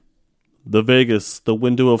The Vagus, the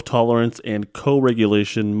window of tolerance and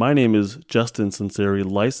co-regulation. My name is Justin Sinceri,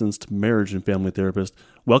 licensed marriage and family therapist.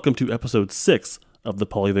 Welcome to episode 6 of the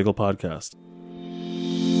Polyvagal Podcast.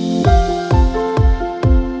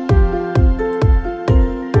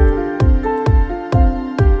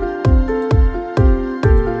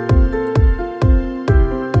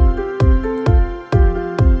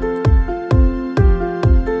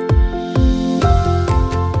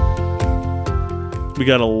 We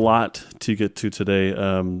got a lot to get to today.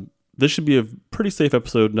 This should be a pretty safe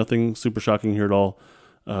episode. Nothing super shocking here at all.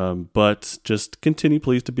 But just continue,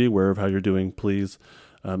 please, to be aware of how you're doing, please.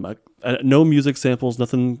 No music samples,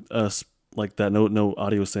 nothing like that. No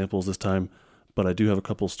audio samples this time. But I do have a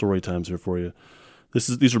couple story times here for you.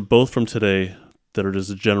 These are both from today that are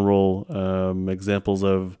just general examples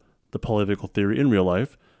of the polyvagal theory in real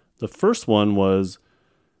life. The first one was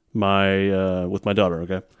with my daughter.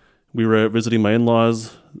 Okay. We were visiting my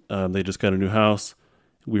in-laws. They just got a new house.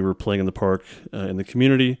 We were playing in the park in the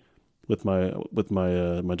community with my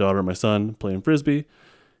daughter and my son playing frisbee.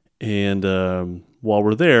 And while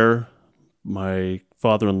we're there, my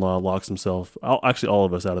father-in-law locks himself, actually all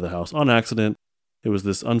of us, out of the house on accident. It was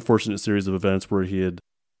this unfortunate series of events where he had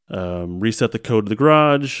reset the code to the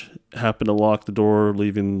garage, happened to lock the door,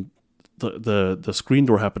 leaving the screen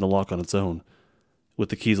door happened to lock on its own with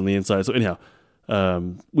the keys on the inside. So anyhow,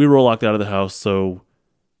 we were all locked out of the house, so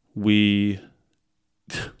we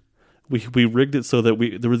rigged it so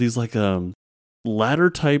that there were these like ladder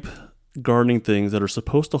type gardening things that are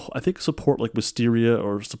supposed to, I think, support like wisteria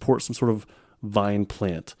or support some sort of vine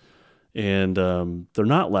plant. And they're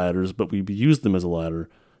not ladders, but we used them as a ladder.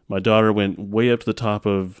 My daughter went way up to the top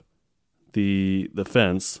of the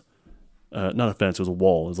fence. Not a fence, it was a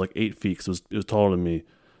wall. It was like 8 feet, so it was taller than me.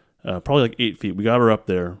 Probably like 8 feet. We got her up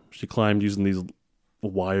there. She climbed using these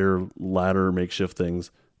wire ladder makeshift things.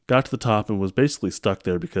 Got to the top and was basically stuck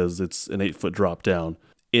there because it's an 8-foot drop down.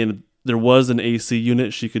 And there was an AC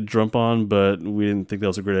unit she could jump on, but we didn't think that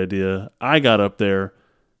was a great idea. I got up there.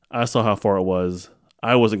 I saw how far it was.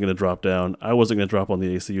 I wasn't going to drop down. I wasn't going to drop on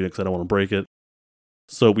the AC unit because I don't want to break it.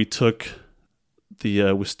 So we took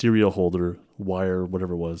the wisteria holder, wire,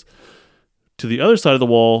 whatever it was, to the other side of the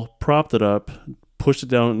wall, propped it up, pushed it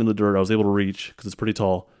down in the dirt. I was able to reach because it's pretty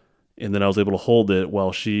tall. And then I was able to hold it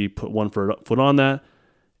while she put one foot on that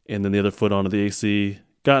and then the other foot onto the AC,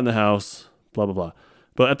 got in the house, blah, blah, blah.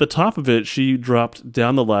 But at the top of it, she dropped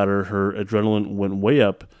down the ladder. Her adrenaline went way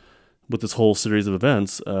up with this whole series of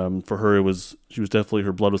events. For her,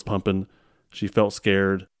 her blood was pumping. She felt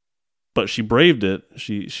scared, but she braved it.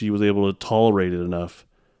 She was able to tolerate it enough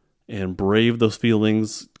and brave those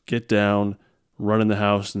feelings, get down, run in the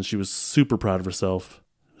house, and she was super proud of herself,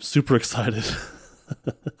 super excited.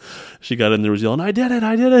 She got in there, was yelling, I did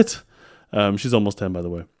it. She's almost 10, by the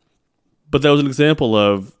way. But that was an example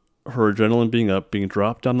of her adrenaline being up, being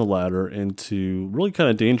dropped down the ladder into really kind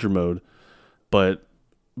of danger mode, but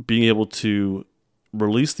being able to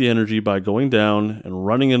release the energy by going down and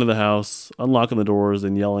running into the house, unlocking the doors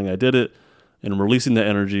and yelling, I did it, and releasing the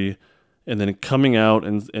energy, and then coming out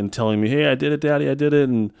and telling me, hey, I did it, Daddy, I did it,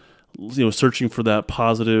 and searching for that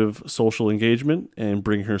positive social engagement and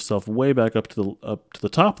bringing herself way back up to the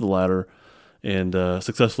top of the ladder and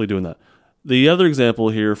successfully doing that. The other example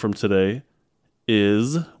here from today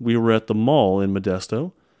is we were at the mall in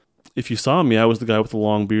Modesto. If you saw me, I was the guy with the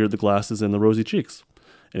long beard, the glasses, and the rosy cheeks.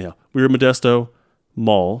 Anyhow, we were at Modesto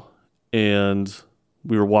Mall, and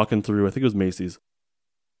we were walking through, I think it was Macy's,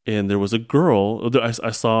 and there was a girl. I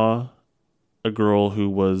saw a girl who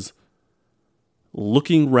was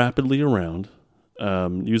looking rapidly around,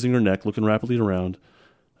 using her neck, looking rapidly around.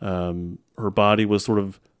 Her body was sort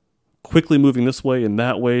of quickly moving this way and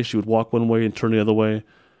that way. She would walk one way and turn the other way.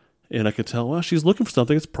 And I could tell, well, she's looking for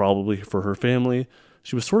something. It's probably for her family.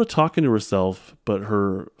 She was sort of talking to herself, but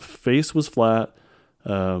her face was flat.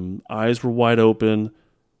 Eyes were wide open.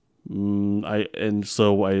 I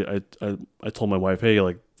told my wife, hey,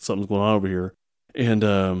 like something's going on over here. And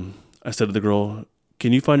I said to the girl,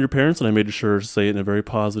 can you find your parents? And I made sure to say it in a very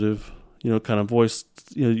positive, kind of voice,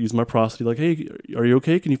 use my prosody, like, hey, are you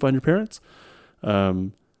okay? Can you find your parents?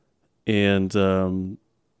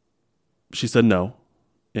 She said no.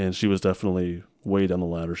 And she was definitely way down the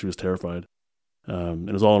ladder. She was terrified. And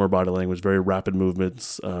it was all in her body language, very rapid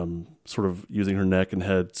movements, sort of using her neck and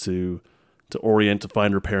head to orient, to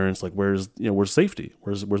find her parents, like where's safety?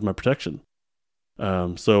 Where's my protection?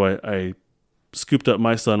 So I scooped up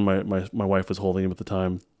my son. My wife was holding him at the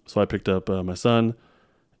time. So I picked up my son,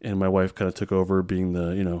 and my wife kind of took over being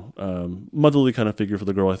the, motherly kind of figure for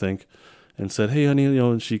the girl, I think, and said, hey, honey,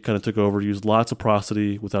 and she kind of took over, used lots of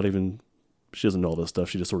prosody without even, she doesn't know all this stuff.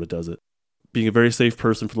 She just sort of does it. being a very safe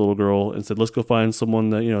person for the little girl, and said, let's go find someone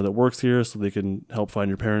that, that works here so they can help find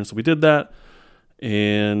your parents. So we did that.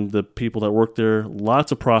 And the people that worked there,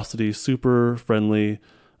 lots of prosody, super friendly.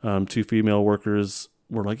 2 female workers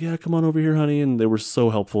were like, yeah, come on over here, honey. And they were so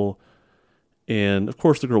helpful. And of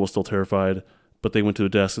course the girl was still terrified, but they went to the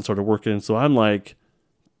desk and started working. So I'm like,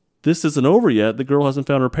 this isn't over yet. The girl hasn't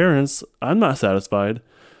found her parents. I'm not satisfied.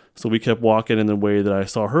 So we kept walking in the way that I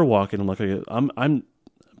saw her walking. I'm like, okay, I'm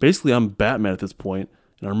Batman at this point,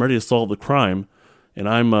 and I'm ready to solve the crime. And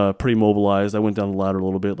I'm pretty mobilized. I went down the ladder a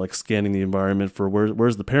little bit, like scanning the environment for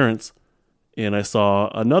where's the parents. And I saw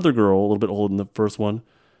another girl, a little bit older than the first one,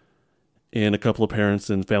 and a couple of parents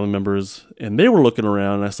and family members. And they were looking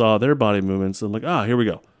around, and I saw their body movements. And I'm like, here we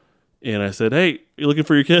go. And I said, hey, you looking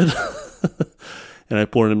for your kid? And I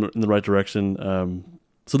pointed him in the right direction.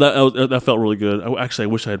 So that felt really good. I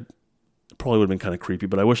wish I probably would have been kind of creepy,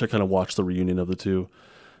 but I wish I kind of watched the reunion of the two.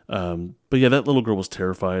 But yeah, that little girl was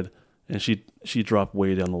terrified, and she dropped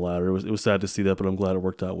way down the ladder. It was sad to see that, but I'm glad it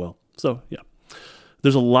worked out well. So yeah,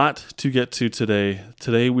 there's a lot to get to today.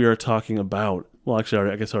 Today we are talking about, well, actually,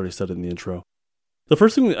 I guess I already said it in the intro. The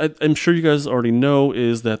first thing I'm sure you guys already know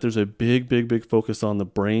is that there's a big focus on the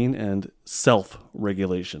brain and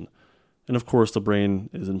self-regulation. And of course, the brain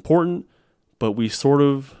is important, but we sort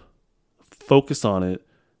of focus on it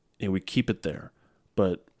and we keep it there.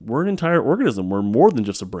 But we're an entire organism. We're more than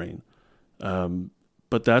just a brain.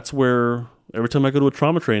 But that's where every time I go to a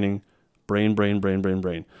trauma training, brain.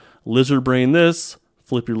 Lizard brain this,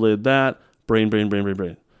 flip your lid that, brain.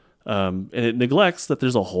 And it neglects that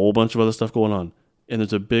there's a whole bunch of other stuff going on. And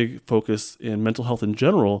there's a big focus in mental health in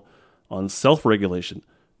general on self-regulation.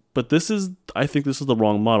 But I think this is the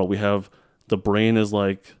wrong model. We have the brain as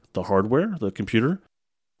like the hardware, the computer,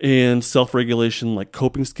 and self-regulation, like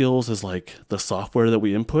coping skills, is like the software that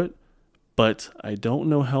we input. But I don't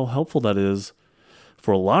know how helpful that is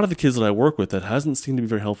for a lot of the kids that I work with. That hasn't seemed to be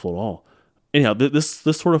very helpful at all. Anyhow, this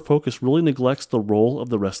sort of focus really neglects the role of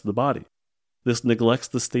the rest of the body. This neglects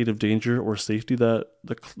the state of danger or safety that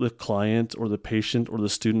the client or the patient or the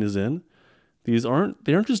student is in. They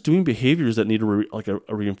aren't just doing behaviors that need a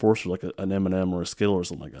reinforcer, like an M&M or a Skittle or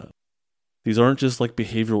something like that. These aren't just like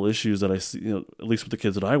behavioral issues that I see, at least with the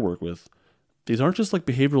kids that I work with. These aren't just like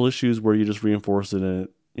behavioral issues where you just reinforce it and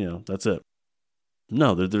that's it.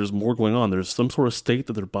 No, there's more going on. There's some sort of state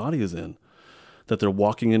that their body is in, that they're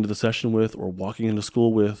walking into the session with or walking into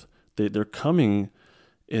school with. They're coming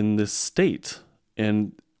in this state,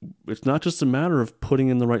 and it's not just a matter of putting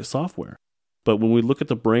in the right software. But when we look at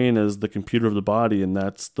the brain as the computer of the body, and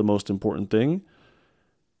that's the most important thing,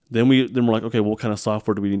 then we're like, okay, what kind of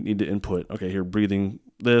software do we need to input? Okay, here, breathing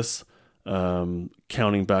this,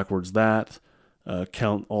 counting backwards that,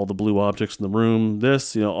 count all the blue objects in the room,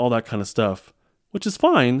 this, all that kind of stuff, which is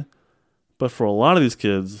fine. But for a lot of these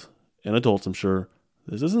kids and adults, I'm sure,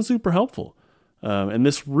 this isn't super helpful. And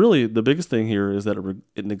this really, the biggest thing here is that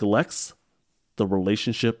it neglects the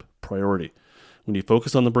relationship priority. When you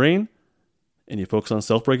focus on the brain and you focus on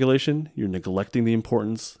self-regulation, you're neglecting the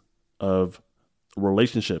importance of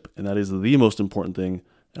relationship. And that is the most important thing.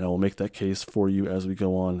 And I will make that case for you as we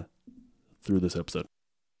go on through this episode.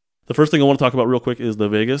 The first thing I want to talk about real quick is the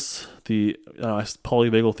vagus, the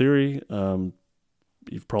polyvagal theory.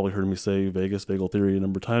 You've probably heard me say vagal theory a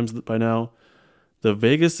number of times by now. The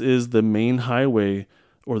vagus is the main highway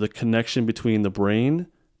or the connection between the brain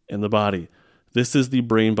and the body. This is the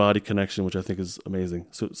brain-body connection, which I think is amazing.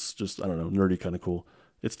 So it's just, nerdy, kind of cool.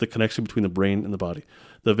 It's the connection between the brain and the body.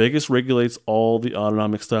 The vagus regulates all the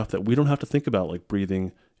autonomic stuff that we don't have to think about, like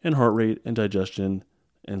breathing and heart rate and digestion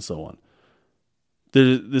and so on.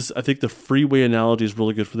 I think the freeway analogy is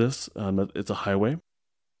really good for this. It's a highway.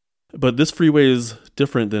 But this freeway is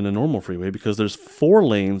different than a normal freeway because there's 4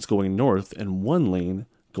 lanes going north and 1 lane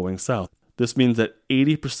going south. This means that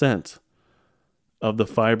 80% of the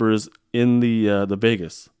fibers in the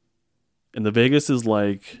vagus, and the vagus is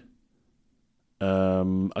like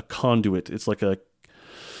a conduit. It's like a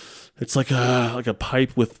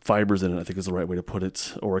pipe with fibers in it, I think is the right way to put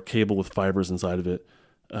it, or a cable with fibers inside of it.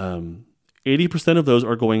 80% of those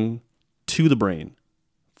are going to the brain,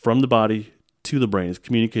 from the body to the brain. It's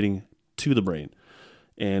communicating to the brain.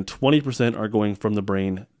 And 20% are going from the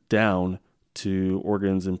brain down to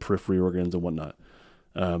organs and periphery organs and whatnot.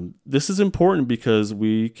 This is important because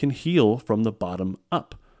we can heal from the bottom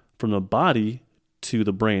up, from the body to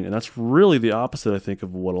the brain. And that's really the opposite, I think,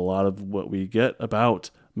 of what a lot of what we get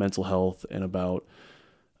about mental health and about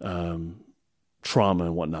trauma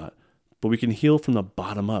and whatnot. But we can heal from the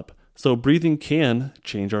bottom up. So breathing can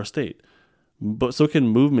change our state. But so can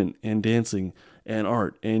movement and dancing and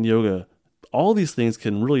art and yoga. all these things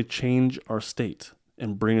can really change our state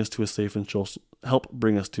and bring us to a safe and help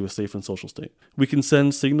bring us to a safe and social state. We can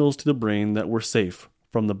send signals to the brain that we're safe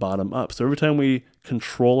from the bottom up. So every time we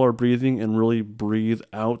control our breathing and really breathe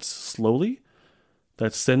out slowly,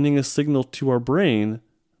 that's sending a signal to our brain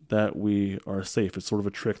that we are safe. It's sort of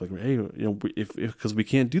a trick, like, hey, because we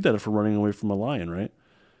can't do that if we're running away from a lion, right?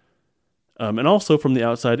 And also from the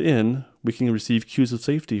outside in, we can receive cues of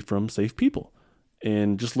safety from safe people.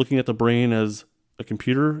 And just looking at the brain as a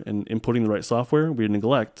computer and inputting the right software, we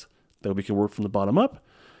neglect that we can work from the bottom up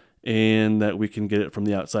and that we can get it from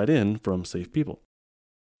the outside in from safe people.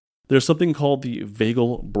 There's something called the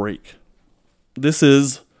vagal brake. This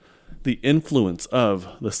is the influence of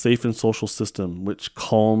the safe and social system, which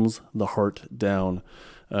calms the heart down.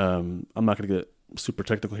 I'm not going to get super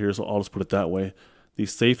technical here, so I'll just put it that way. The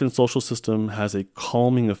safe and social system has a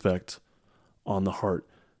calming effect on the heart.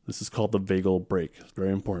 This is called the vagal brake. It's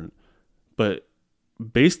very important. But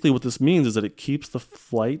basically what this means is that it keeps the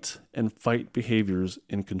flight and fight behaviors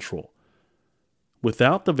in control.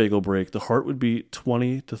 Without the vagal brake, the heart would beat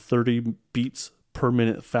 20 to 30 beats per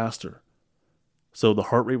minute faster. So the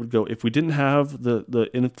heart rate would go, if we didn't have the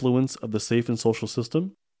influence of the safe and social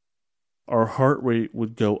system, our heart rate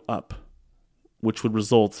would go up, which would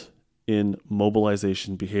result in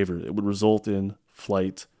mobilization behavior. It would result in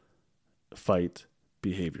flight, fight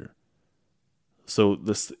behavior. So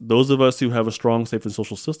those of us who have a strong safe and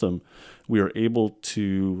social system, we are able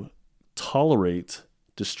to tolerate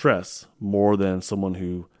distress more than someone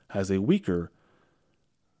who has a weaker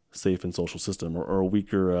safe and social system or a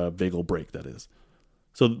weaker vagal brake, that is.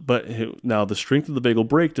 So, but now the strength of the vagal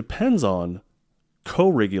brake depends on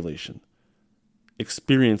co-regulation,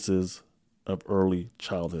 experiences of early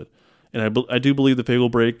childhood. And I do believe the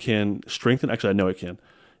vagal brake can strengthen, actually I know it can.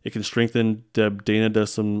 It can strengthen. Dana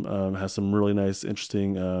does has some really nice,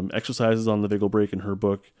 interesting exercises on the vagal brake in her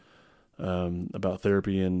book about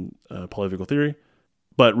therapy and polyvagal theory.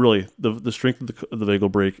 But really, the strength of the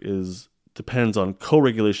vagal brake depends on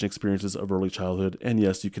co-regulation experiences of early childhood. And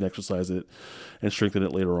yes, you can exercise it and strengthen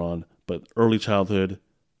it later on. But early childhood,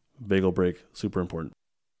 vagal brake, super important.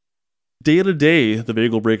 Day to day, the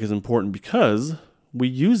vagal brake is important because we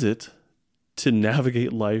use it to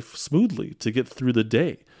navigate life smoothly, to get through the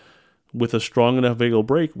day. With a strong enough vagal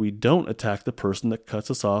brake, we don't attack the person that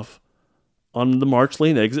cuts us off on the March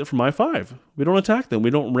Lane exit from I-5. We don't attack them. We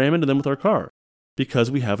don't ram into them with our car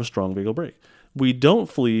because we have a strong vagal brake. We don't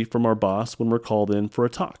flee from our boss when we're called in for a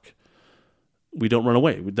talk. We don't run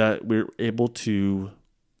away. We're able to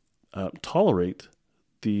tolerate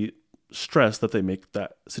the stress that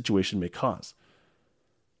that situation may cause.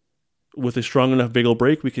 With a strong enough vagal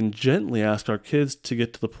brake, we can gently ask our kids to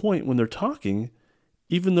get to the point when they're talking,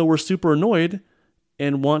 even though we're super annoyed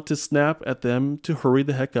and want to snap at them to hurry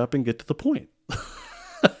the heck up and get to the point.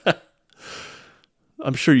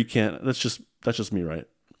 I'm sure you can't. That's just me, right?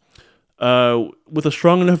 With a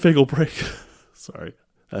strong enough vagal brake, sorry,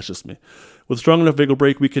 that's just me. With strong enough vagal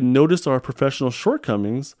brake, we can notice our professional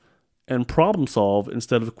shortcomings and problem solve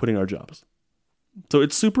instead of quitting our jobs. So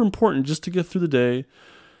it's super important just to get through the day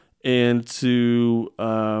and to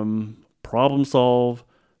problem solve,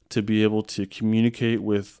 to be able to communicate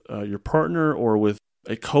with your partner or with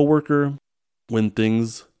a coworker when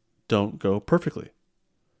things don't go perfectly.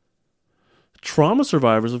 Trauma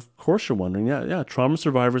survivors, of course you're wondering, trauma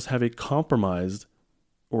survivors have a compromised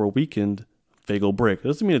or a weakened vagal brake. It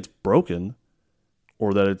doesn't mean it's broken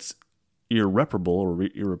or that it's irreparable or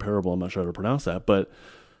irreparable. I'm not sure how to pronounce that, but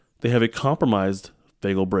they have a compromised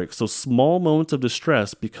vagal brake. So small moments of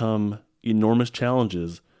distress become enormous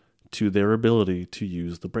challenges to their ability to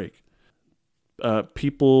use the brake.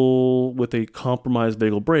 People with a compromised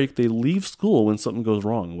vagal brake, they leave school when something goes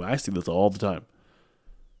wrong. I see this all the time.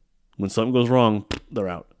 When something goes wrong, they're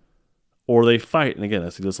out. Or they fight, and again, I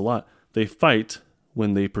see this a lot. They fight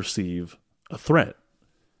when they perceive a threat.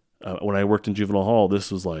 When I worked in juvenile hall,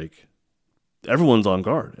 this was like, everyone's on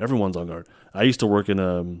guard. I used to work in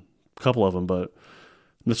a couple of them, but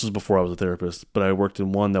this was before I was a therapist. But I worked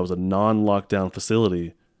in one that was a non-lockdown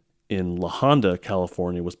facility in La Honda,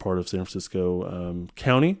 California, was part of San Francisco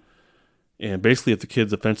County. And basically, if the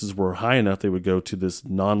kids' offenses were high enough, they would go to this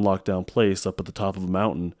non-lockdown place up at the top of a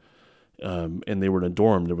mountain, and they were in a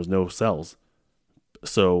dorm. There was no cells.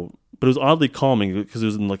 So, but it was oddly calming because it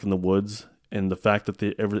was in the woods, and the fact that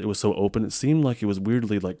it was so open, it seemed like it was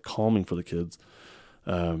weirdly like calming for the kids.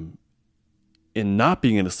 And not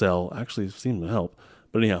being in a cell actually seemed to help.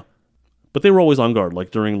 But anyhow, but they were always on guard,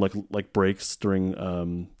 like during like breaks,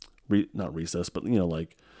 during not recess, but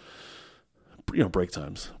break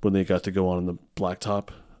times when they got to go on in the blacktop.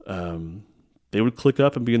 they would click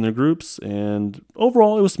up and be in their groups, and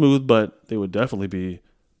overall it was smooth, but they would definitely be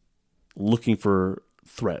looking for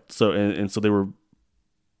threat. So and so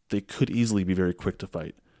they could easily be very quick to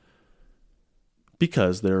fight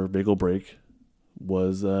because their vagal brake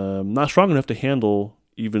was not strong enough to handle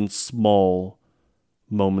even small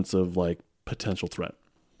moments of like potential threat.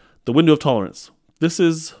 The window of tolerance. This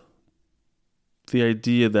is the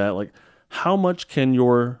idea that like how much can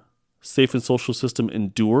your safe and social system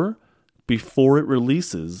endure before it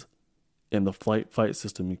releases and the flight-fight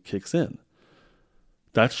system kicks in.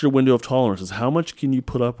 That's your window of tolerance, is how much can you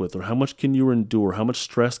put up with, or how much can you endure, how much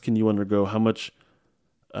stress can you undergo, how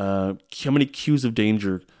many cues of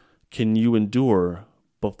danger can you endure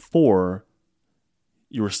before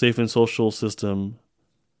your safe and social system,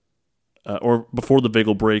 or before the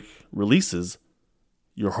vagal brake releases,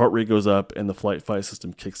 your heart rate goes up and the flight-fight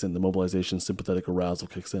system kicks in, the mobilization, sympathetic arousal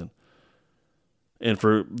kicks in. And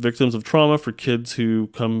for victims of trauma, for kids who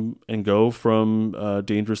come and go from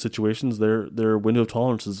dangerous situations, their window of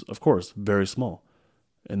tolerance is, of course, very small.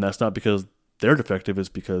 And that's not because they're defective, it's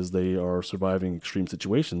because they are surviving extreme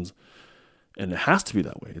situations. And it has to be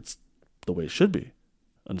that way. It's the way it should be,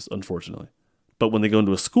 unfortunately. But when they go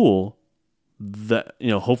into a school, that,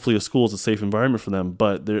 hopefully a school is a safe environment for them,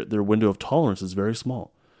 but their window of tolerance is very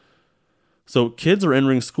small. So kids are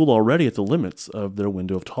entering school already at the limits of their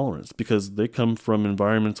window of tolerance because they come from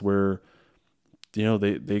environments where,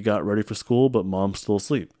 they got ready for school, but mom's still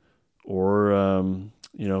asleep. Or,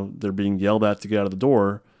 they're being yelled at to get out of the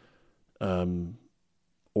door,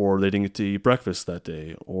 or they didn't get to eat breakfast that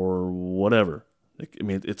day, or whatever.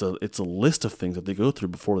 It's a list of things that they go through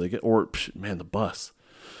before they get, the bus.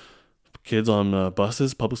 Kids on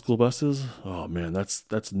buses, public school buses, oh man,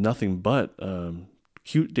 that's nothing but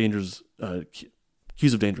cues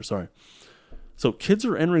of danger, sorry. So kids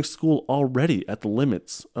are entering school already at the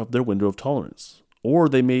limits of their window of tolerance, or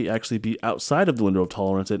they may actually be outside of the window of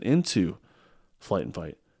tolerance and into flight and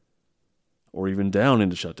fight, or even down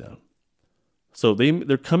into shutdown. So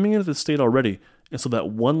they're coming into the state already, and so that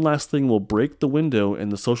one last thing will break the window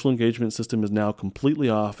and the social engagement system is now completely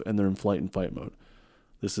off and they're in flight and fight mode.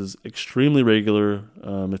 This is extremely regular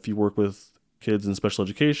if you work with kids in special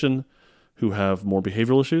education who have more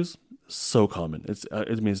behavioral issues. So common. It's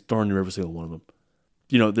darn near every single one of them.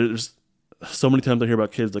 There's so many times I hear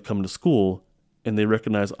about kids that come to school and they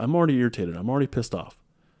recognize, I'm already irritated, I'm already pissed off.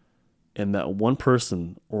 And that one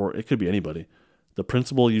person, or it could be anybody, the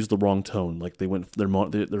principal used the wrong tone. Like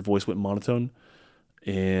their voice went monotone,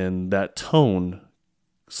 and that tone,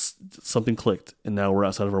 something clicked, and now we're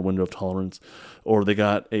outside of our window of tolerance. Or they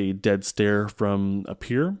got a dead stare from a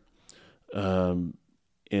peer, and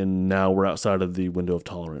now we're outside of the window of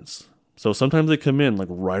tolerance. So sometimes they come in like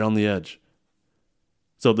right on the edge.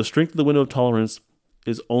 So the strength of the window of tolerance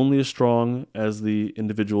is only as strong as the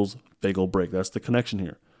individual's vagal brake. That's the connection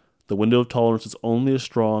here. The window of tolerance is only as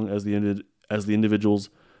strong as the individual's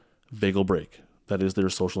vagal brake. That is their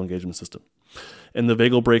social engagement system. And the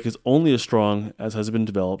vagal brake is only as strong as has been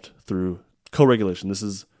developed through co-regulation. This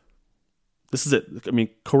is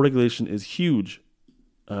it. Co-regulation is huge.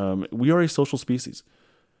 We are a social species.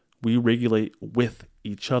 We regulate with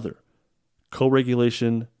each other.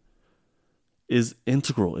 Co-regulation is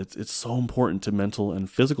integral. It's so important to mental and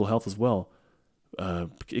physical health as well.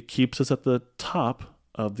 It keeps us at the top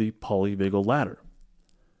of the polyvagal ladder.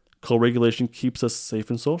 Co-regulation keeps us safe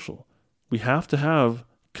and social. We have to have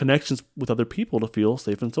connections with other people to feel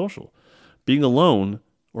safe and social. Being alone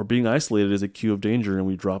or being isolated is a cue of danger, and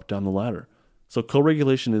we drop down the ladder. So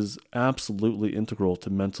co-regulation is absolutely integral to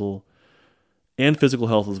mental and physical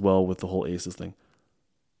health as well, with the whole ACEs thing.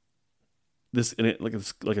 Like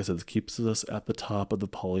I said, this keeps us at the top of the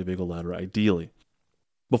polyvagal ladder, ideally.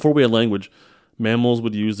 Before we had language, mammals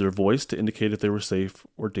would use their voice to indicate if they were safe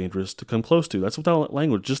or dangerous to come close to. That's without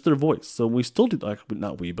language, just their voice. So we still do that,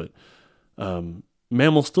 not we, but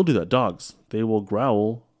mammals still do that. Dogs, they will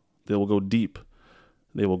growl, they will go deep.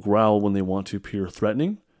 They will growl when they want to appear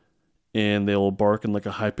threatening, and they will bark in like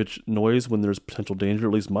a high-pitched noise when there's potential danger.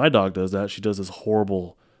 At least my dog does that. She does this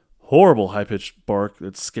horrible high-pitched bark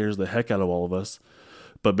that scares the heck out of all of us.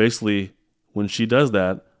 But basically, when she does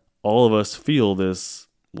that, all of us feel this,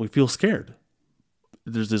 we feel scared.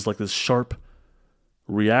 There's this sharp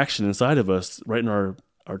reaction inside of us, right in our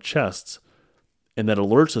chests, and that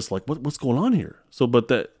alerts us like, what's going on here? So, but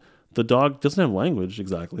that the dog doesn't have language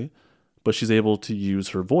exactly, but she's able to use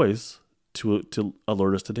her voice to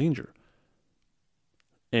alert us to danger.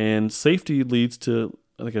 And safety leads to,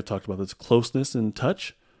 I think I talked about this, closeness and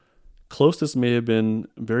touch. Closeness may have been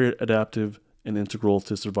very adaptive and integral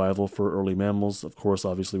to survival for early mammals, of course,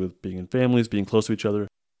 obviously with being in families, being close to each other.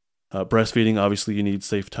 Breastfeeding, obviously, you need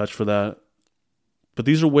safe touch for that. But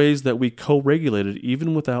these are ways that we co-regulate it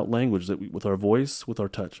even without language, with our voice, with our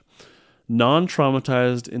touch.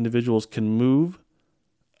 Non-traumatized individuals can move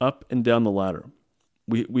up and down the ladder.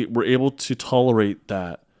 We're able to tolerate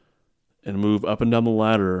that and move up and down the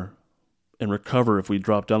ladder and recover. If we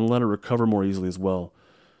drop down the ladder, recover more easily as well.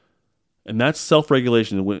 And that's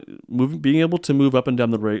self-regulation. Being able to move up and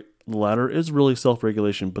down the ladder is really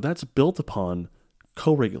self-regulation, but that's built upon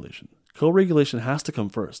co-regulation. Co-regulation has to come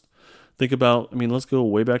first. Think about, let's go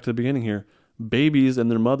way back to the beginning here. Babies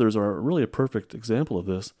and their mothers are really a perfect example of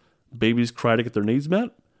this. Babies cry to get their needs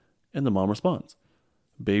met, and the mom responds.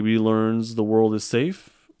 Baby learns the world is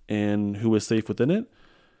safe and who is safe within it,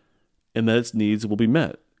 and that its needs will be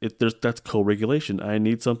met. That's co-regulation. I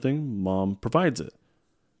need something, mom provides it.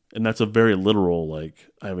 And that's a very literal, like,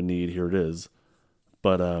 I have a need, here it is.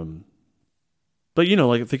 But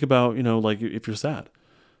think about, if you're sad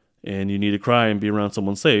and you need to cry and be around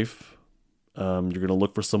someone safe, you're going to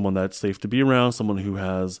look for someone that's safe to be around, someone who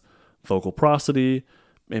has vocal prosody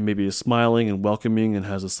and maybe is smiling and welcoming and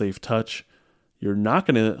has a safe touch. You're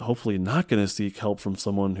hopefully not going to seek help from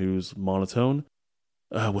someone who's monotone,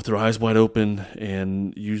 with their eyes wide open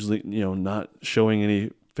and usually, not showing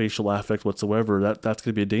any facial affect whatsoever. That's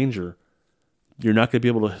going to be a danger. You're not going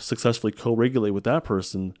to be able to successfully co-regulate with that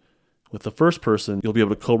person. With the first person, you'll be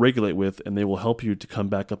able to co-regulate with, and they will help you to come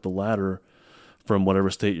back up the ladder from whatever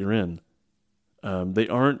state you're in.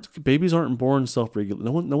 Babies aren't born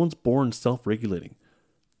self-regulating. No one's born self-regulating.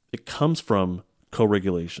 It comes from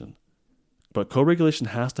co-regulation. But co-regulation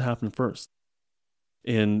has to happen first.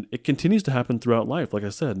 And it continues to happen throughout life. Like I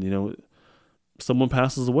said, someone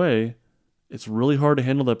passes away, it's really hard to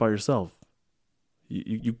handle that by yourself.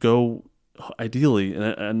 You go, ideally, and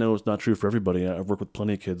I know it's not true for everybody. I've worked with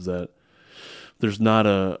plenty of kids that there's not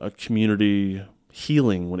a community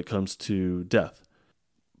healing when it comes to death.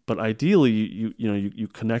 But ideally, you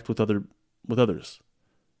connect with others,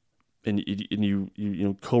 and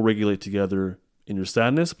you co-regulate together in your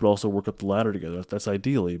sadness, but also work up the ladder together. That's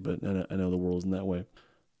ideally, but I know the world isn't that way.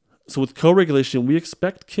 So with co-regulation, we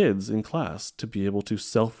expect kids in class to be able to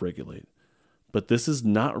self-regulate. But this is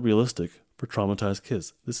not realistic for traumatized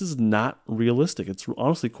kids. This is not realistic. It's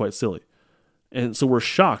honestly quite silly. And so we're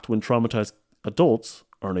shocked when traumatized adults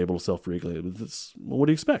aren't able to self-regulate. What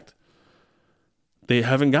do you expect? They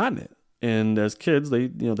haven't gotten it. And as kids, they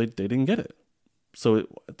didn't get it. So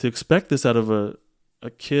to expect this out of a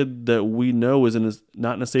kid that we know is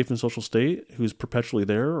not in a safe and social state, who's perpetually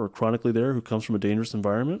there or chronically there, who comes from a dangerous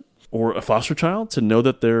environment, or a foster child, to know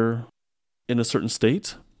that they're in a certain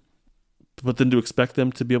state, but then to expect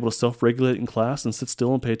them to be able to self-regulate in class and sit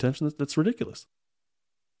still and pay attention, that's ridiculous.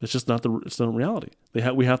 It's just not it's not reality.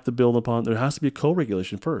 We have to build upon, there has to be a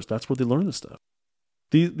co-regulation first. That's where they learn this stuff.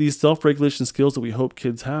 These self-regulation skills that we hope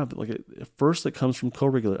kids have, at first it comes from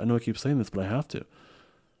co-regulation. I know I keep saying this, but I have to.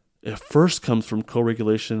 It first comes from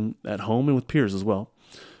co-regulation at home and with peers as well,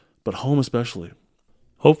 but home especially.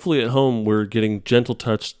 Hopefully at home we're getting gentle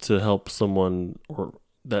touch to help someone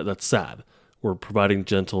that's sad. We're providing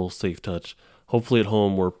gentle, safe touch. Hopefully at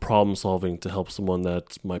home we're problem solving to help someone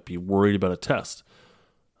that might be worried about a test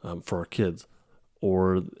for our kids.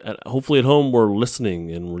 Or hopefully at home we're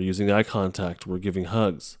listening and we're using eye contact, we're giving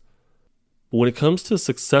hugs. But when it comes to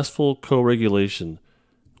successful co-regulation,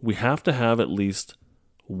 we have to have at least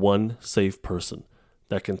one safe person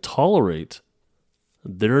that can tolerate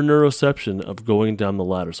their neuroception of going down the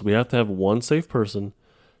ladder. So we have to have one safe person,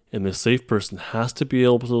 and this safe person has to be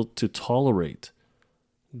able to tolerate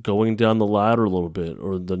going down the ladder a little bit,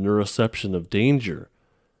 or the neuroception of danger,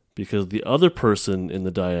 because the other person in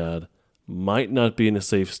the dyad might not be in a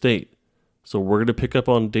safe state. So we're going to pick up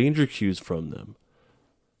on danger cues from them.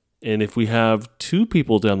 And if we have two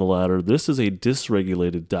people down the ladder, this is a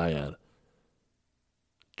dysregulated dyad.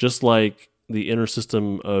 Just like the inner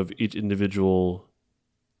system of each individual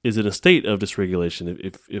is in a state of dysregulation.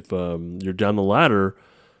 If you're down the ladder,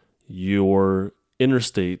 your inner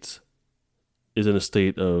state is in a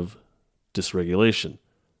state of dysregulation.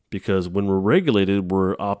 Because when we're regulated,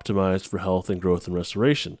 we're optimized for health and growth and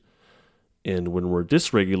restoration. And when we're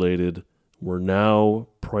dysregulated, we're now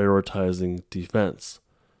prioritizing defense.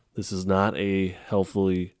 This is not a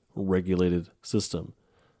healthily regulated system.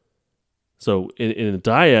 So in a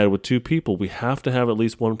dyad with two people, we have to have at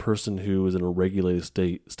least one person who is in a regulated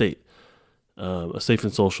state, a safe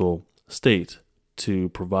and social state, to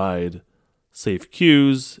provide safe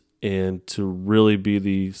cues and to really be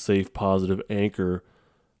the safe, positive anchor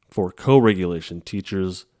for co-regulation.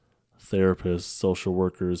 Teachers, therapists, social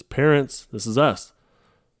workers, parents, this is us.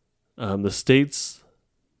 The states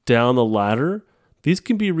down the ladder These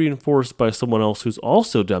can be reinforced by someone else who's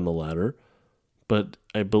also down the ladder, but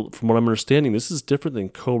from what I'm understanding, this is different than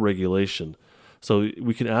co-regulation. So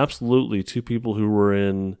we can absolutely, two people who were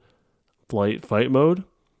in fight mode,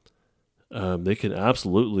 they can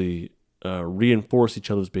absolutely reinforce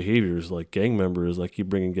each other's behaviors, like gang members. I keep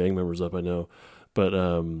bringing gang members up, I know, but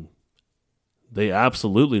they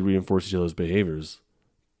absolutely reinforce each other's behaviors.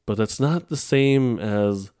 But that's not the same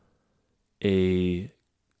as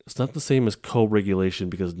it's not the same as co-regulation,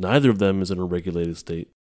 because neither of them is in a regulated state.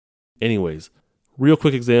 Anyways, real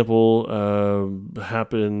quick example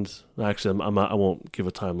happened. Actually, I won't give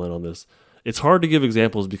a timeline on this. It's hard to give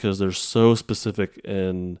examples because they're so specific,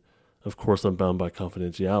 and of course, I'm bound by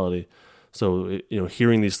confidentiality. So,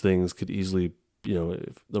 hearing these things could easily,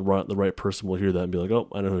 if the right person will hear that and be like, "Oh,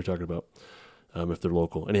 I know who you're talking about," if they're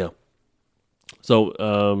local. Anyhow, so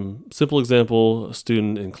simple example: a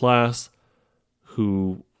student in class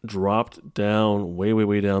who dropped down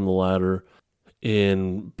way down the ladder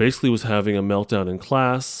and basically was having a meltdown in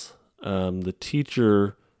class. The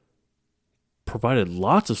teacher provided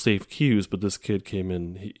lots of safe cues, but this kid came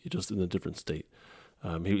in he just in a different state.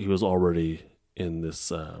 He was already in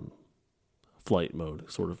this flight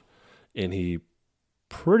mode, sort of, and he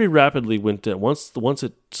pretty rapidly went down. Once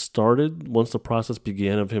the process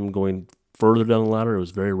began of him going further down the ladder, it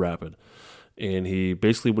was very rapid, and he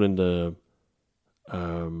basically went into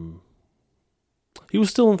he was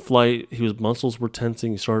still in flight. His muscles were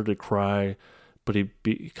tensing. He started to cry, but he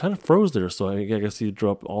kind of froze there. So I guess he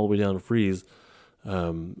dropped all the way down to freeze,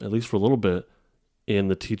 at least for a little bit. And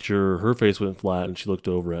the teacher, her face went flat, and she looked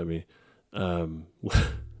over at me,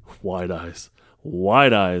 wide eyes,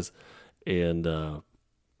 and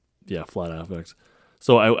flat affect.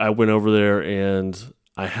 So I went over there, and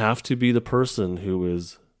I have to be the person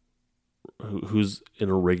who's in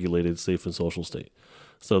a regulated, safe, and social state.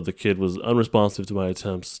 So the kid was unresponsive to my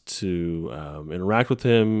attempts to interact with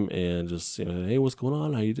him and just, hey, what's going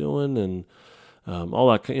on? How you doing? And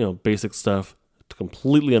all that, basic stuff.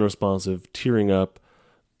 Completely unresponsive, tearing up.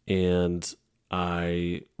 And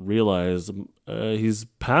I realized he's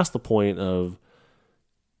past the point of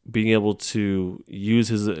being able to use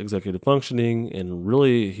his executive functioning, and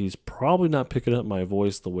really he's probably not picking up my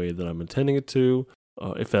voice the way that I'm intending it to,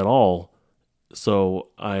 if at all. So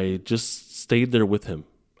I just stayed there with him.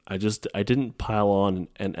 I didn't pile on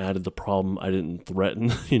and added the problem. I didn't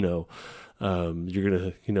threaten, you're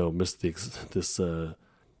going to, miss this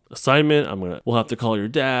assignment. We'll have to call your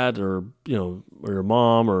dad or your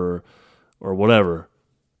mom or whatever.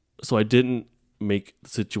 So I didn't make the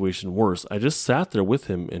situation worse. I just sat there with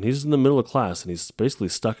him, and he's in the middle of class, and he's basically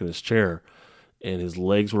stuck in his chair, and his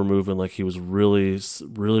legs were moving like he was really,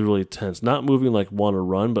 really, really tense. Not moving like want to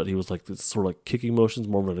run, but he was like this sort of like kicking motions,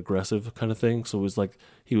 more of an aggressive kind of thing. So it was like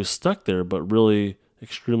he was stuck there, but really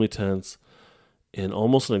extremely tense and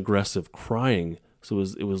almost an aggressive crying. So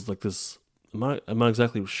it was like this. I'm not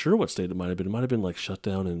exactly sure what state it might have been. It might have been like shut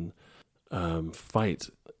down and fight,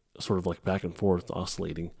 sort of like back and forth,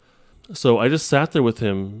 oscillating. So I just sat there with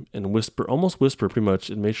him and almost whisper pretty much,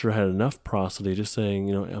 and made sure I had enough prosody, just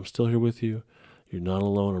saying, I'm still here with you. You're not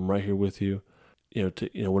alone. I'm right here with you.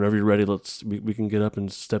 Whenever you're ready, we can get up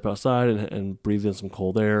and step outside and breathe in some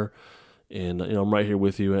cold air. And, I'm right here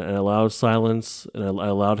with you. And I allowed silence, and I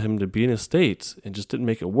allowed him to be in his state, and just didn't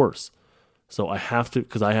make it worse. So I have to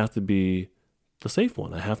be the safe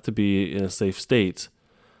one. I have to be in a safe state.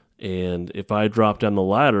 And if I drop down the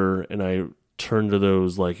ladder and I turn to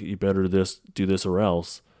those, like, you better do this or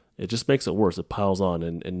else, it just makes it worse. It piles on,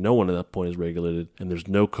 and no one at that point is regulated, and there's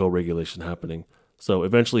no co-regulation happening. So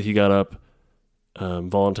eventually he got up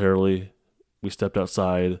voluntarily. We stepped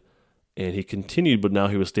outside, and he continued, but now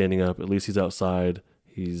he was standing up. At least he's outside.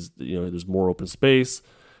 There's more open space.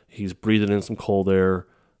 He's breathing in some cold air.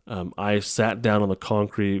 I sat down on the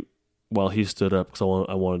concrete while he stood up because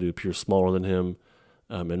I wanted to appear smaller than him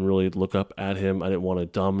and really look up at him. I didn't want to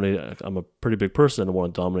dominate. I'm a pretty big person. I didn't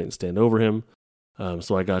want to dominate and stand over him.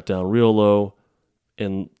 So I got down real low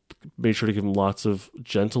and made sure to give him lots of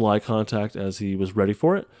gentle eye contact as he was ready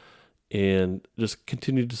for it, and just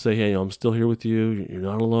continued to say, hey, I'm still here with you. You're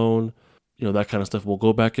not alone. That kind of stuff. We'll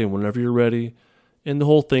go back in whenever you're ready. And the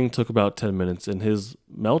whole thing took about 10 minutes, and his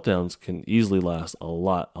meltdowns can easily last a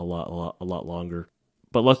lot longer.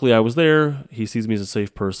 But luckily I was there. He sees me as a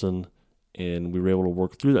safe person, and we were able to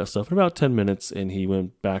work through that stuff in about 10 minutes, and he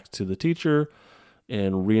went back to the teacher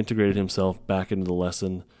and reintegrated himself back into the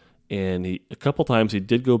lesson. And a couple times he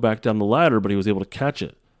did go back down the ladder, but he was able to catch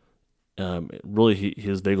it.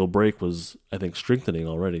 His vagal brake was, I think, strengthening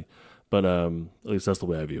already. But at least that's the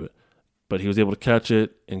way I view it. But he was able to catch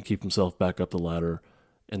it and keep himself back up the ladder.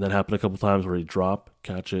 And that happened a couple times where he'd drop,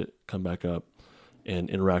 catch it, come back up, and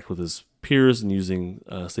interact with his peers and using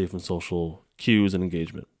safe and social cues and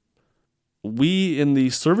engagement. We in the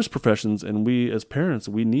service professions and we as parents,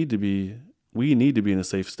 we need to be in a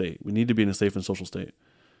safe state. We need to be in a safe and social state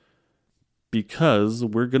because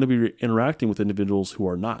we're going to be interacting with individuals who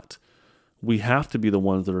are not. We have to be the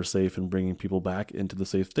ones that are safe and bringing people back into the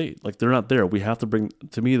safe state. Like they're not there. We have to bring,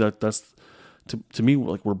 to me, to me,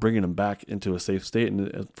 like we're bringing them back into a safe state.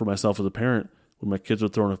 And for myself as a parent, when my kids are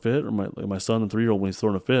throwing a fit, or my son, the 3-year-old, when he's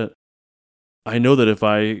throwing a fit, I know that if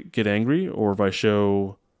I get angry or if I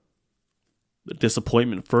show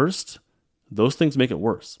disappointment first, those things make it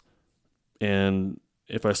worse. And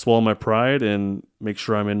if I swallow my pride and make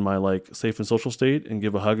sure I'm in my like safe and social state and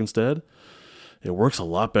give a hug instead, it works a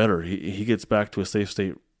lot better. He gets back to a safe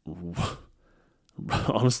state,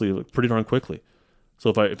 honestly, pretty darn quickly. So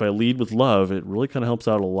if I lead with love, it really kind of helps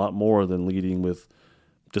out a lot more than leading with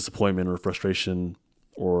disappointment or frustration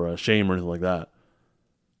or shame or anything like that.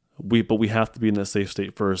 But we have to be in that safe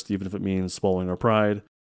state first, even if it means swallowing our pride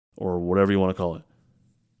or whatever you want to call it.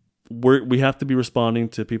 We have to be responding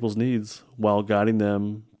to people's needs while guiding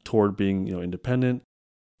them toward being, independent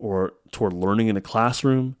or toward learning in a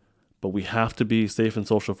classroom. But we have to be safe and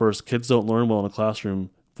social first. Kids don't learn well in a classroom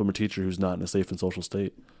from a teacher who's not in a safe and social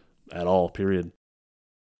state at all, period.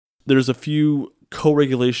 There's a few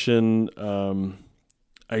co-regulation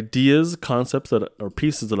ideas, concepts or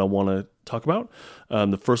pieces that I want to talk about.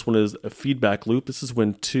 The first one is a feedback loop. This is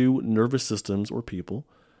when two nervous systems or people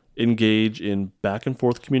engage in back and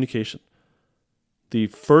forth communication. The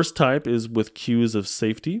first type is with cues of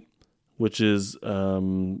safety, which is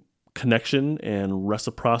connection and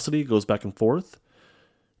reciprocity, goes back and forth.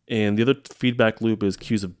 And the other feedback loop is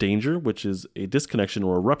cues of danger, which is a disconnection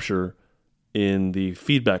or a rupture in the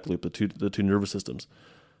feedback loop, the two nervous systems.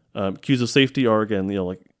 Cues of safety are, again,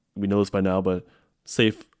 like we know this by now, but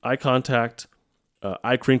safe eye contact,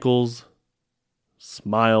 eye crinkles,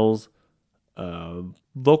 smiles,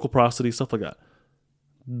 vocal prosody, stuff like that.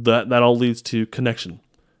 That all leads to connection.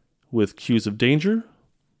 With cues of danger,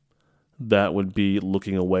 that would be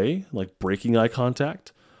looking away, like breaking eye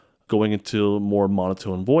contact, going into a more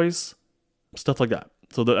monotone voice, stuff like that.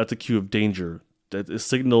 So that's a cue of danger. That it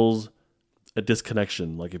signals a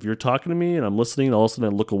disconnection. Like if you're talking to me and I'm listening and all of a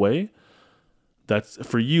sudden I look away, that's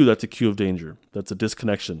a cue of danger. That's a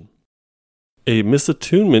disconnection. A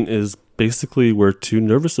misattunement is basically where two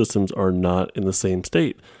nervous systems are not in the same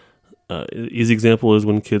state. Easy example is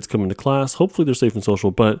when kids come into class, hopefully they're safe and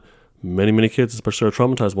social, but many kids, especially our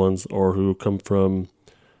traumatized ones, or who come from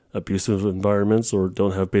abusive environments or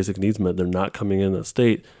don't have basic needs met, they're not coming in that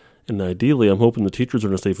state. And ideally, I'm hoping the teachers are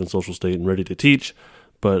in a safe and social state and ready to teach,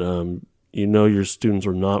 but your students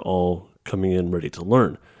are not all coming in ready to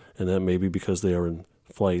learn. And that may be because they are in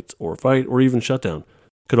flight or fight or even shutdown.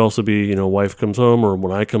 Could also be, wife comes home or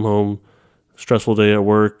when I come home, stressful day at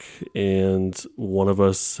work, and one of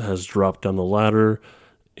us has dropped down the ladder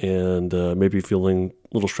and maybe feeling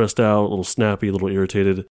a little stressed out, a little snappy, a little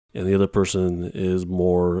irritated, and the other person is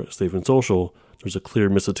more safe and social. There's a clear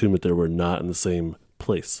misattunement there. We're not in the same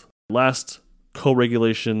place. Last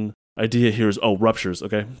co-regulation idea here is, ruptures,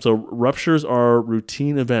 okay? So ruptures are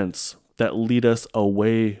routine events that lead us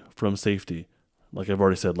away from safety. Like I've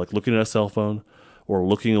already said, like looking at a cell phone or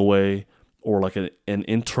looking away or like an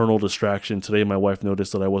internal distraction. Today my wife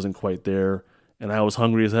noticed that I wasn't quite there and I was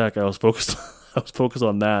hungry as heck. I was focused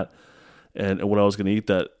on that and what I was going to eat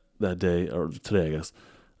that day or today, I guess.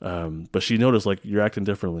 But she noticed like you're acting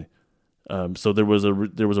differently. So there was a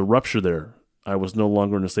rupture there. I was no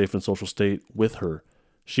longer in a safe and social state with her.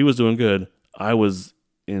 She was doing good. I was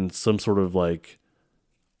in some sort of like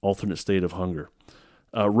alternate state of hunger.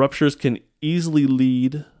 Ruptures can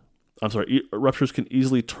easily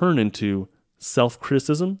turn into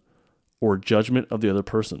self-criticism or judgment of the other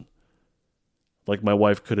person. Like my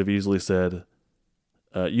wife could have easily said,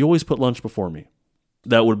 you always put lunch before me.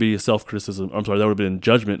 That would be a self-criticism. That would have been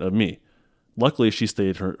judgment of me. Luckily, she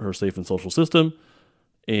stayed her safe and social system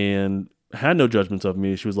and had no judgments of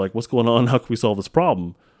me. She was like, what's going on? How can we solve this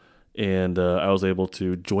problem? And I was able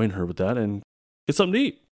to join her with that and get something to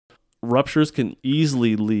eat. Ruptures can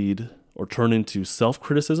easily lead or turn into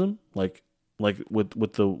self-criticism, like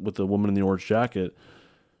with the woman in the orange jacket.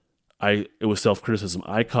 It was self-criticism.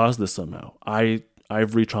 I caused this somehow.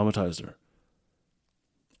 I've re-traumatized her.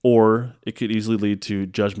 Or it could easily lead to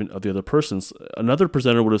judgment of the other person. Another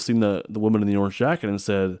presenter would have seen the woman in the orange jacket and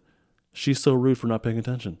said, she's so rude for not paying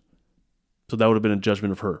attention. So that would have been a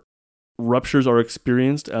judgment of her. Ruptures are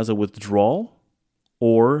experienced as a withdrawal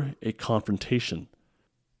or a confrontation.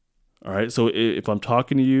 All right, so if I'm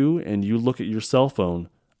talking to you and you look at your cell phone,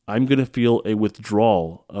 I'm going to feel a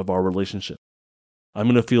withdrawal of our relationship. I'm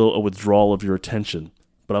going to feel a withdrawal of your attention,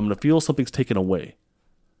 but I'm going to feel something's taken away.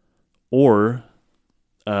 Or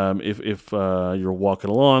if you're walking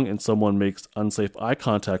along and someone makes unsafe eye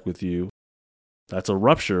contact with you, that's a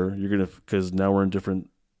rupture. You're going to, because now we're in different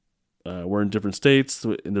states,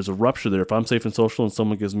 and there's a rupture there. If I'm safe and social and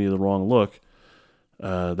someone gives me the wrong look,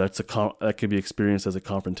 that can be experienced as a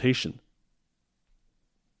confrontation.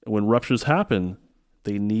 When ruptures happen,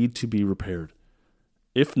 they need to be repaired.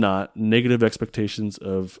 If not, negative expectations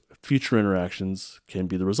of future interactions can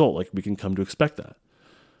be the result. Like, we can come to expect that.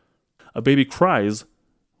 A baby cries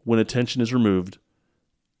when attention is removed,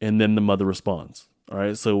 and then the mother responds. All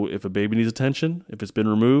right. So if a baby needs attention, if it's been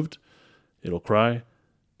removed, it'll cry,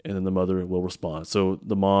 and then the mother will respond. So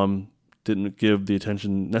the mom didn't give the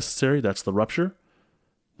attention necessary. That's the rupture.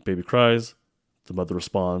 The baby cries, the mother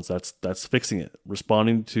responds. That's fixing it.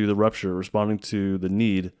 Responding to the rupture, responding to the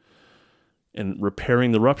need, and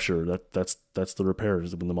repairing the rupture. That's the repair,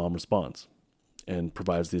 is when the mom responds and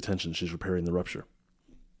provides the attention. She's repairing the rupture.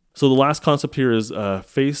 So the last concept here is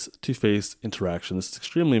face-to-face interaction. This is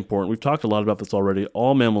extremely important. We've talked a lot about this already.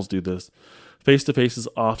 All mammals do this. Face-to-face is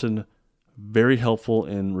often very helpful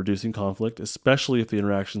in reducing conflict, especially if the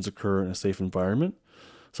interactions occur in a safe environment.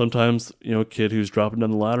 Sometimes, a kid who's dropping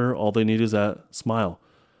down the ladder, all they need is that smile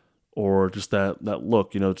or just that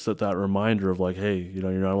look, just that reminder of like, hey,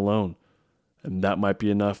 you're not alone. And that might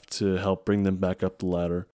be enough to help bring them back up the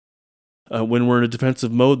ladder. When we're in a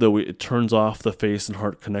defensive mode, though, it turns off the face and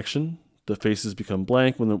heart connection. The faces become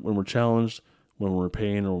blank when we're challenged, when we're in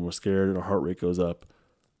pain or when we're scared, and our heart rate goes up.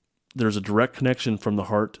 There's a direct connection from the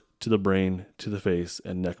heart to the brain to the face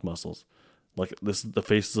and neck muscles. Like this, the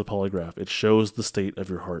face is a polygraph. It shows the state of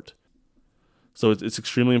your heart. So it's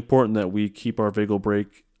extremely important that we keep our vagal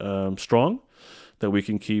brake strong, that we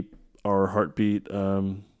can keep our heartbeat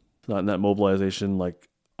not in that mobilization, like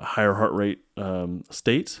a higher heart rate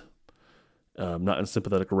state. Not in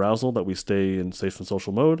sympathetic arousal, that we stay in safe and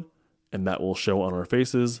social mode, and that will show on our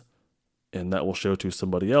faces, and that will show to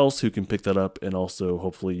somebody else who can pick that up and also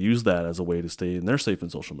hopefully use that as a way to stay in their safe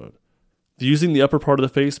and social mode. Using the upper part of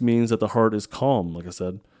the face means that the heart is calm, like I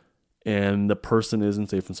said, and the person is in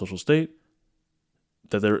safe and social state,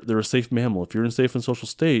 that they're a safe mammal. If you're in safe and social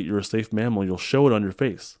state, you're a safe mammal. You'll show it on your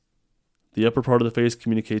face. The upper part of the face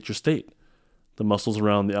communicates your state. The muscles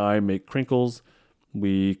around the eye make crinkles.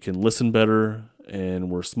 We can listen better, and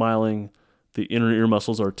we're smiling. The inner ear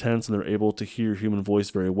muscles are tense, and they're able to hear human voice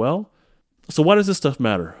very well. So why does this stuff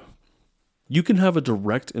matter? You can have a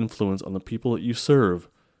direct influence on the people that you serve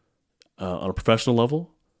on a professional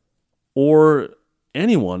level, or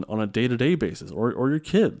anyone on a day-to-day basis, or your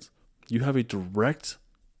kids. You have a direct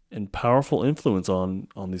and powerful influence on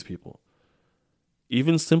these people.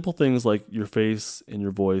 Even simple things like your face and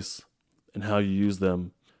your voice and how you use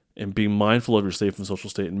them, and being mindful of your safe and social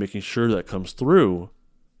state and making sure that comes through,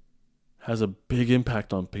 has a big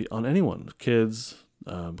impact on anyone, kids,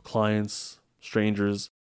 clients, strangers.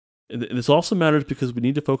 And this also matters because we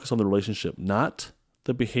need to focus on the relationship, not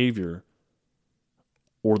the behavior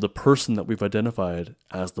or the person that we've identified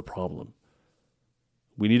as the problem.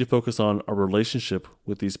 We need to focus on our relationship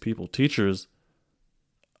with these people. Teachers,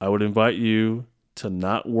 I would invite you to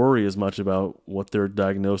not worry as much about what their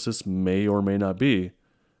diagnosis may or may not be,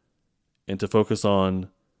 and to focus on,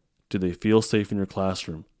 do they feel safe in your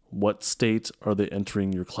classroom? What state are they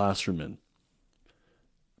entering your classroom in?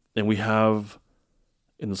 And we have,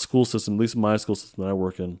 in the school system, at least in my school system that I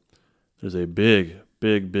work in, there's a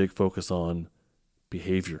big focus on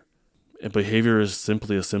behavior. And behavior is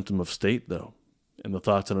simply a symptom of state, though. And the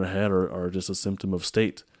thoughts in our head are just a symptom of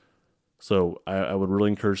state. So I would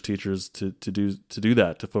really encourage teachers to do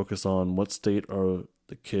that, to focus on what state are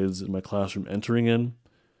the kids in my classroom entering in.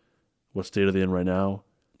 What state are they in right now?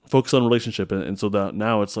 Focus on relationship. And so that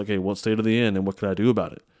now it's like, hey, what state are they in and what can I do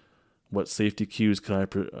about it? What safety cues can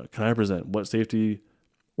I present? What safety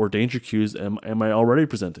or danger cues am I already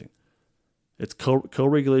presenting? It's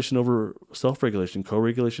co-regulation over self-regulation.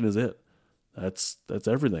 Co-regulation is it. That's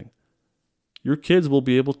everything. Your kids will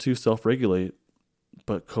be able to self-regulate,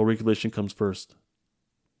 but co-regulation comes first.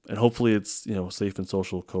 And hopefully it's, safe and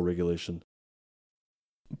social co-regulation.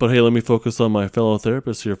 But hey, let me focus on my fellow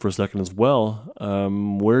therapists here for a second as well.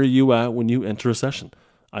 Where are you at when you enter a session?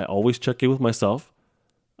 I always check in with myself.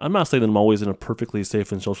 I'm not saying that I'm always in a perfectly safe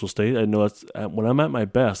and social state. I know that's when I'm at my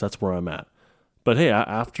best, that's where I'm at. But hey,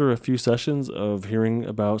 after a few sessions of hearing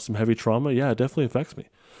about some heavy trauma, it definitely affects me.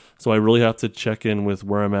 So I really have to check in with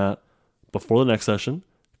where I'm at before the next session,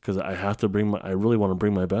 because I really want to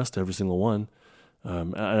bring my best to every single one.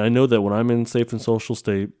 And I know that when I'm in safe and social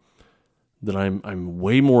state, then I'm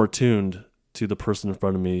way more attuned to the person in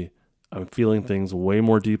front of me. I'm feeling things way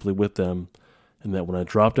more deeply with them. And that when I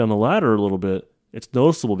drop down the ladder a little bit, it's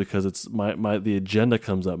noticeable because it's the agenda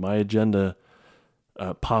comes up. My agenda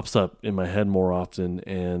pops up in my head more often.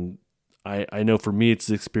 And I know for me, it's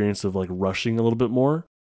the experience of like rushing a little bit more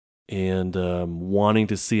and wanting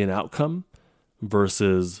to see an outcome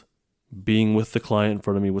versus being with the client in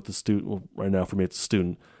front of me, with the student. Well, right now for me, it's a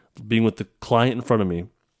student. Being with the client in front of me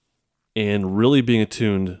and really being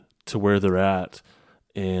attuned to where they're at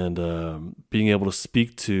and being able to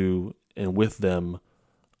speak to and with them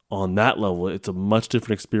on that level. It's a much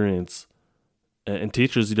different experience. And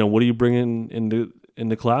teachers, what do you bring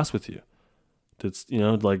into class with you? It's,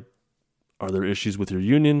 like, are there issues with your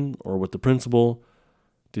union or with the principal?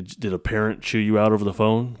 Did a parent chew you out over the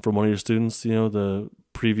phone from one of your students, the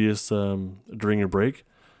previous, during your break?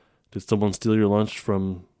 Did someone steal your lunch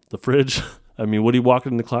from the fridge? I mean, what do you walk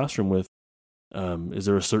into the classroom with? Is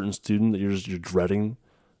there a certain student that you're dreading?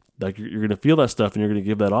 Like you're going to feel that stuff and you're going to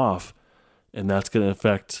give that off. And that's going to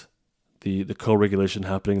affect the co-regulation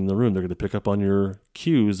happening in the room. They're going to pick up on your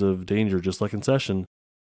cues of danger, just like in session.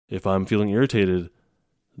 If I'm feeling irritated,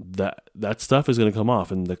 that stuff is going to come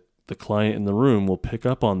off, and the client in the room will pick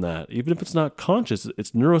up on that. Even if it's not conscious,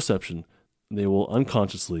 it's neuroception. They will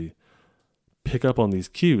unconsciously pick up on these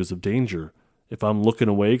cues of danger. If I'm looking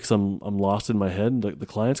away because I'm lost in my head, the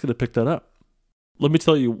client's going to pick that up. Let me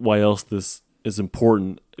tell you why else this is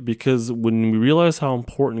important, because when we realize how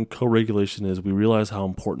important co-regulation is, we realize how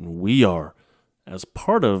important we are as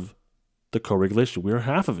part of the co-regulation. We are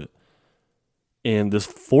half of it. And this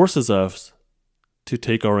forces us to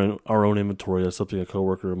take our own inventory. That's something a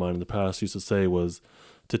coworker of mine in the past used to say, was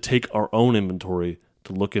to take our own inventory,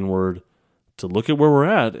 to look inward, to look at where we're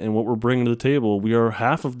at and what we're bringing to the table. We are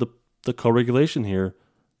half of the co-regulation here.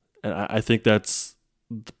 And I think that's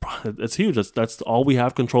huge. That's all we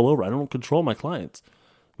have control over. I don't control my clients.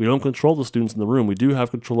 We don't control the students in the room. We do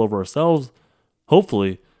have control over ourselves,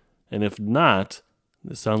 hopefully. And if not,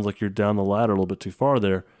 it sounds like you're down the ladder a little bit too far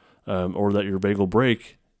there, or that your vagal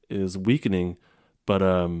brake is weakening. But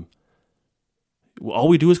all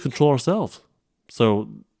we do is control ourselves. So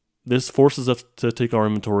this forces us to take our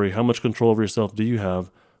inventory. How much control over yourself do you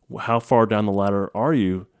have? How far down the ladder are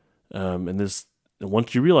you? And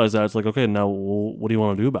once you realize that, it's like, okay, now what do you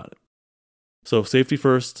want to do about it? So safety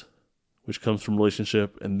first, which comes from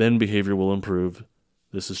relationship, and then behavior will improve.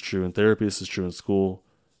 This is true in therapy. This is true in school.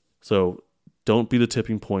 So don't be the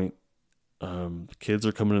tipping point. Kids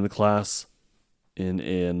are coming into class in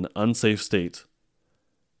an unsafe state,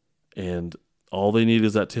 and all they need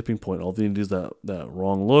is that tipping point. All they need is that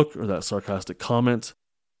wrong look or that sarcastic comment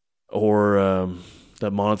or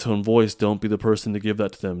that monotone voice. Don't be the person to give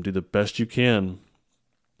that to them. Do the best you can.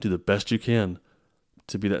 Do the best you can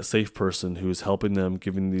to be that safe person who is helping them,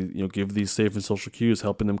 give these safe and social cues,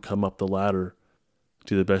 helping them come up the ladder.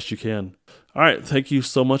 Do the best you can. All right. Thank you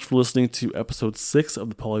so much for listening to episode 6 of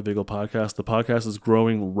the Polyvagal Podcast. The podcast is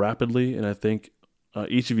growing rapidly, and I thank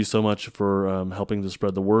each of you so much for helping to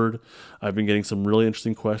spread the word. I've been getting some really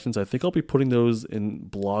interesting questions. I think I'll be putting those in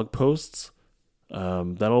blog posts.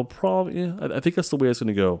 That'll probably, I think that's the way it's going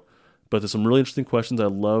to go. But there's some really interesting questions. I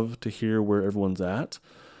love to hear where everyone's at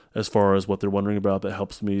as far as what they're wondering about. That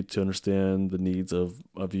helps me to understand the needs of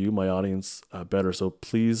you, my audience, better. So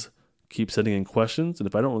please keep sending in questions. And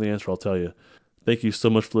if I don't know the answer, I'll tell you. Thank you so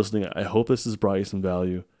much for listening. I hope this has brought you some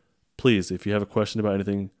value. Please, if you have a question about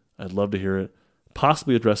anything, I'd love to hear it.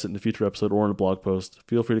 Possibly address it in a future episode or in a blog post.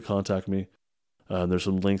 Feel free to contact me. There's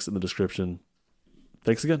some links in the description.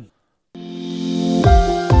 Thanks again.